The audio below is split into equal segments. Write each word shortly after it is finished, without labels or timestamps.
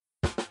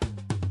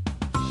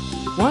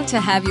Want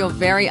to have your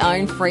very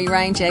own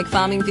free-range egg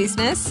farming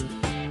business?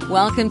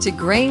 Welcome to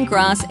Green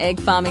Grass Egg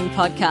Farming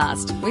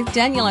Podcast with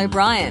Daniel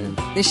O'Brien,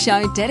 the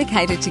show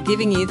dedicated to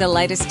giving you the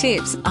latest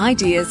tips,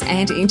 ideas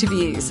and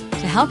interviews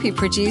to help you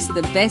produce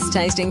the best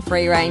tasting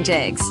free-range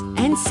eggs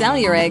and sell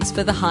your eggs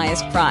for the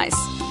highest price.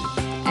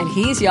 And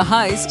here's your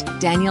host,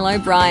 Daniel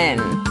O'Brien.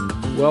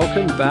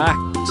 Welcome back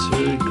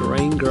to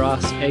Green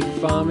Grass Egg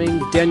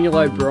Farming. Daniel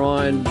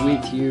O'Brien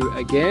with you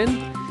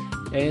again.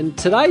 And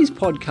today's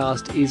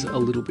podcast is a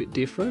little bit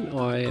different.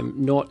 I am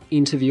not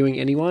interviewing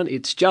anyone.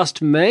 It's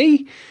just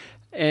me.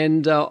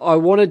 And I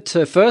wanted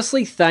to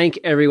firstly thank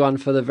everyone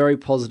for the very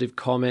positive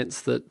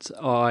comments that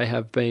I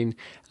have been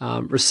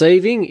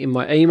receiving in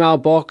my email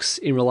box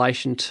in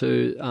relation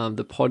to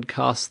the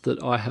podcast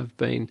that I have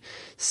been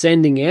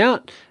sending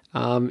out.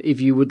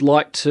 If you would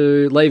like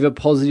to leave a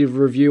positive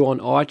review on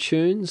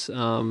iTunes,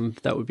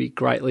 that would be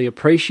greatly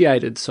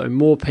appreciated so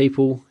more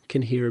people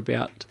can hear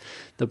about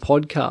the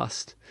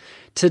podcast.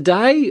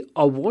 Today,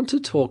 I want to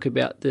talk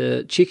about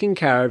the Chicken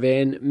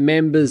Caravan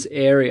members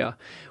area.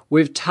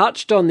 We've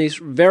touched on this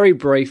very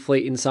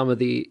briefly in some of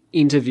the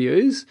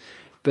interviews,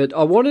 but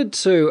I wanted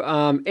to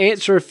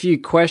answer a few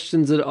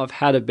questions that I've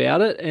had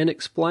about it and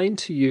explain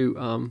to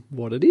you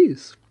what it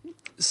is.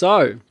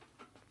 So,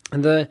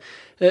 a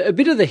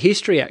bit of the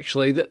history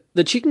actually,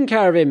 the Chicken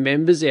Caravan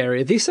members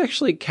area, this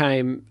actually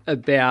came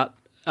about,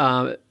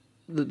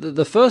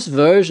 the first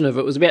version of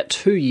it was about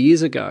 2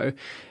 years ago,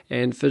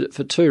 and for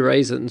two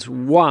reasons.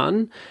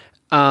 One,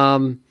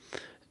 my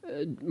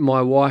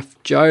wife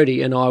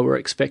Jodie and I were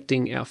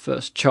expecting our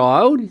first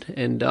child,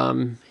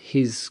 and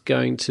he's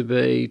going to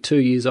be 2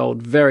 years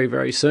old very,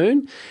 very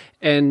soon.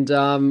 And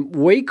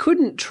we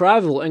couldn't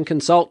travel and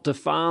consult to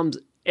farms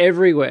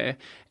everywhere.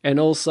 And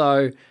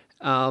also,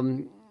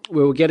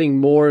 we were getting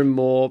more and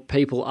more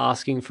people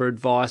asking for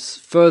advice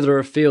further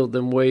afield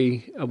than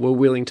we were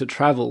willing to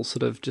travel,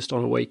 sort of just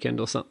on a weekend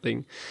or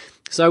something.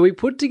 So we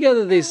put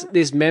together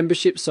this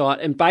membership site,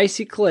 and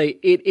basically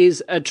it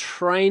is a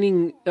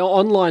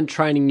online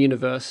training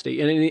university.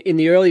 And in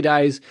the early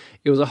days,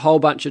 it was a whole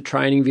bunch of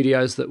training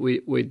videos that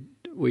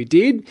we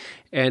did,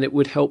 and it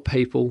would help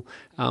people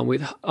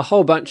with a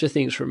whole bunch of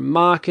things, from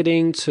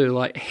marketing to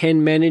like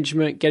hen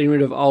management, getting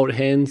rid of old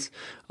hens,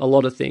 a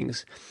lot of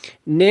things.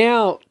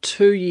 Now,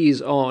 2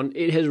 years on,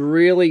 it has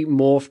really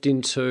morphed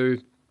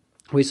into,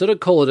 we sort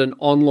of call it an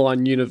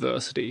online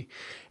university.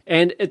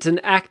 And it's an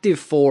active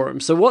forum.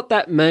 So what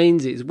that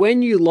means is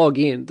when you log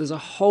in, there's a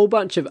whole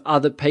bunch of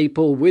other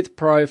people with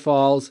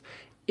profiles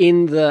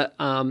in the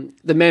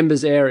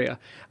members area,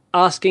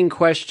 asking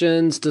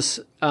questions,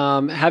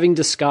 having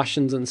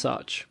discussions and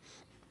such.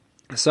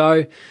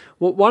 So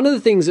one of the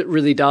things that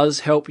really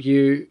does help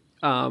you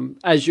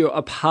as you're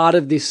a part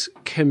of this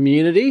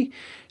community,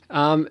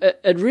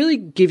 it really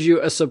gives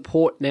you a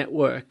support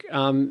network.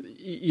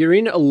 You're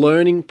in a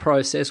learning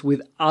process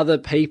with other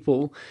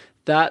people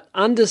that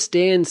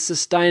understand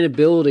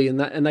sustainability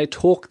and they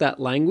talk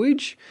that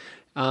language.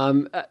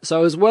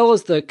 So as well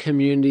as the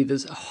community,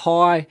 there's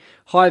high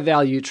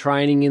value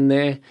training in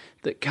there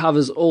that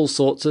covers all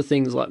sorts of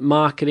things like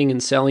marketing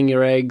and selling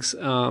your eggs.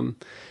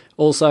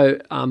 Also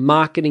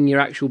marketing your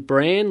actual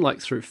brand, like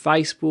through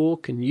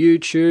Facebook and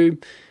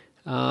YouTube.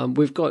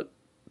 We've got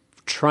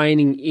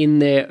training in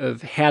there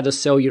of how to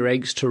sell your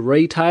eggs to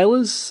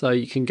retailers. So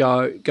you can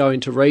go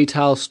into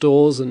retail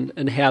stores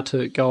and how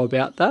to go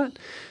about that.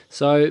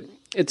 So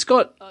it's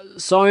got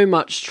so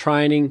much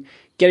training,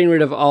 getting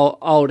rid of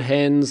old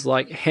hens,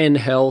 like hen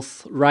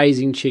health,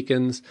 raising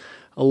chickens,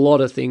 a lot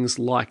of things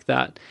like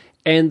that.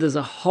 And there's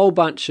a whole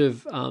bunch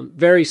of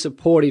very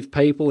supportive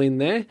people in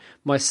there.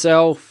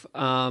 Myself,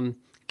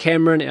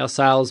 Cameron, our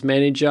sales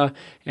manager,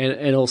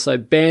 and also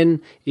Ben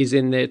is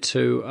in there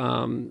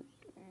to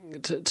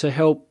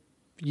help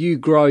you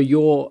grow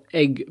your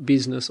egg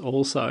business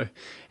also.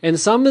 And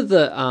some of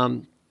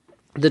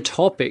the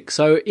topic.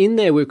 So in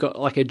there, we've got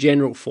like a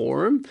general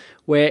forum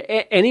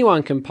where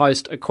anyone can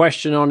post a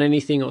question on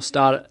anything or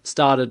start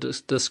a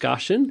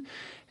discussion.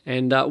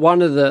 And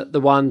one of the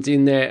ones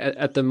in there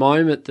at the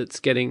moment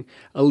that's getting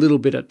a little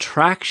bit of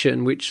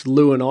traction, which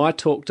Lou and I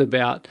talked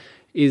about,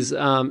 is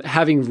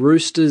having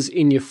roosters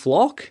in your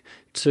flock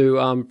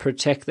to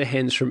protect the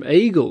hens from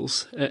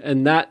eagles.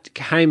 And that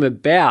came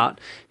about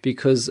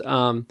because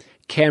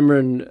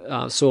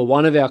Cameron saw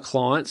one of our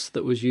clients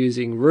that was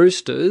using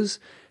roosters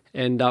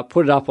and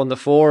put it up on the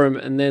forum,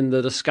 and then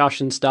the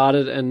discussion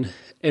started,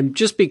 and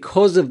just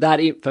because of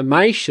that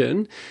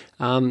information,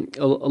 a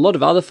lot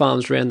of other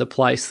farms around the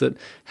place that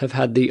have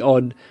had the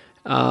odd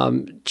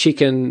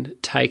chicken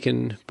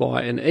taken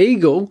by an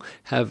eagle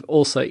have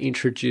also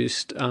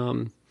introduced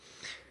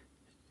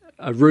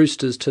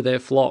roosters to their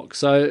flock.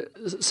 So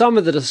some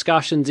of the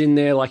discussions in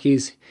there, like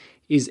is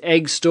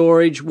egg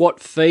storage, what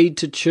feed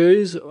to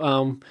choose,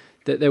 that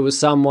there was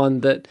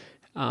someone that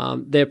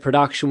their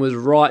production was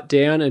right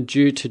down, and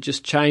due to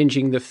just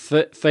changing the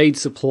feed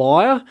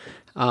supplier,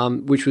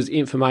 which was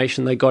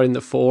information they got in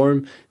the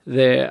forum,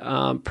 their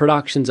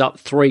production's up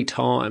 3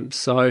 times.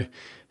 So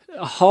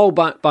a whole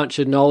bunch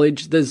of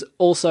knowledge. There's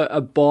also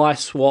a buy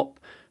swap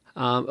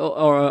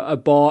or a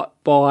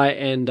buy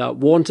and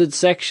wanted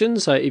section.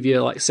 So if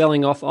you're like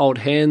selling off old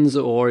hens,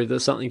 or if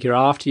there's something you're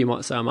after, you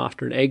might say I'm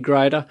after an egg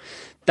grader.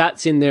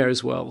 That's in there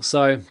as well.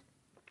 So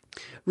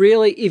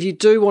really, if you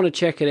do want to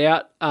check it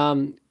out,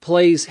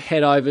 please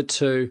head over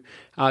to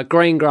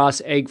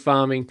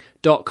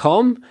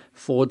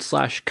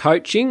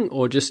greengrasseggfarming.com/coaching,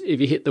 or just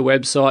if you hit the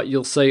website,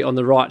 you'll see on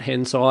the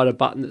right-hand side a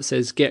button that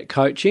says Get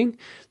Coaching.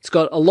 It's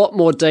got a lot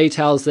more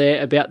details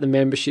there about the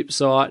membership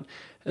site.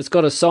 It's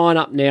got a sign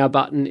up now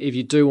button if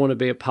you do want to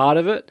be a part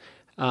of it.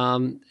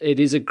 It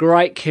is a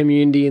great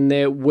community in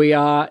there. We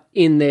are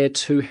in there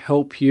to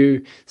help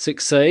you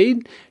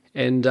succeed,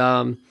 and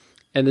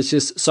there's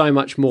just so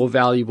much more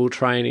valuable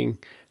training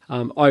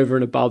over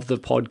and above the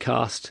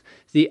podcast.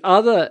 The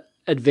other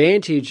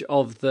advantage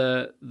of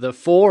the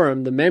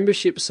forum, the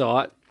membership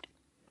site,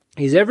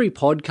 is every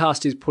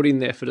podcast is put in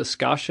there for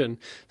discussion.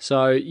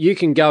 So you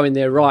can go in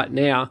there right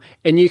now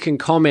and you can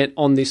comment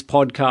on this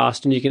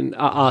podcast, and you can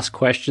ask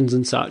questions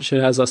and such.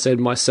 And as I said,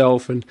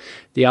 myself and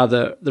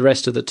the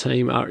rest of the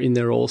team are in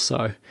there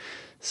also.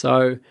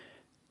 So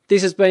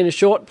this has been a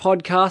short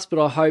podcast, but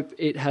I hope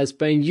it has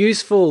been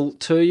useful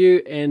to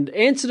you and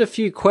answered a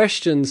few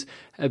questions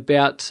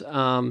about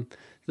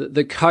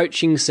the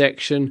coaching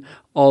section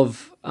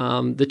of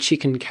the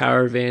Chicken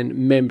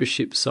Caravan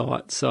membership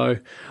site. So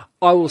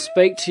I will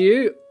speak to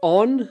you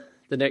on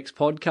the next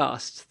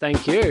podcast.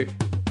 Thank you.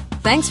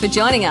 Thanks for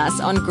joining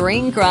us on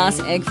Green Grass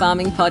Egg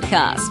Farming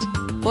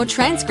Podcast. For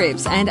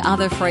transcripts and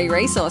other free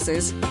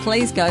resources,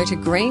 please go to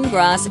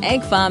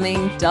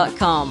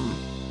greengrasseggfarming.com.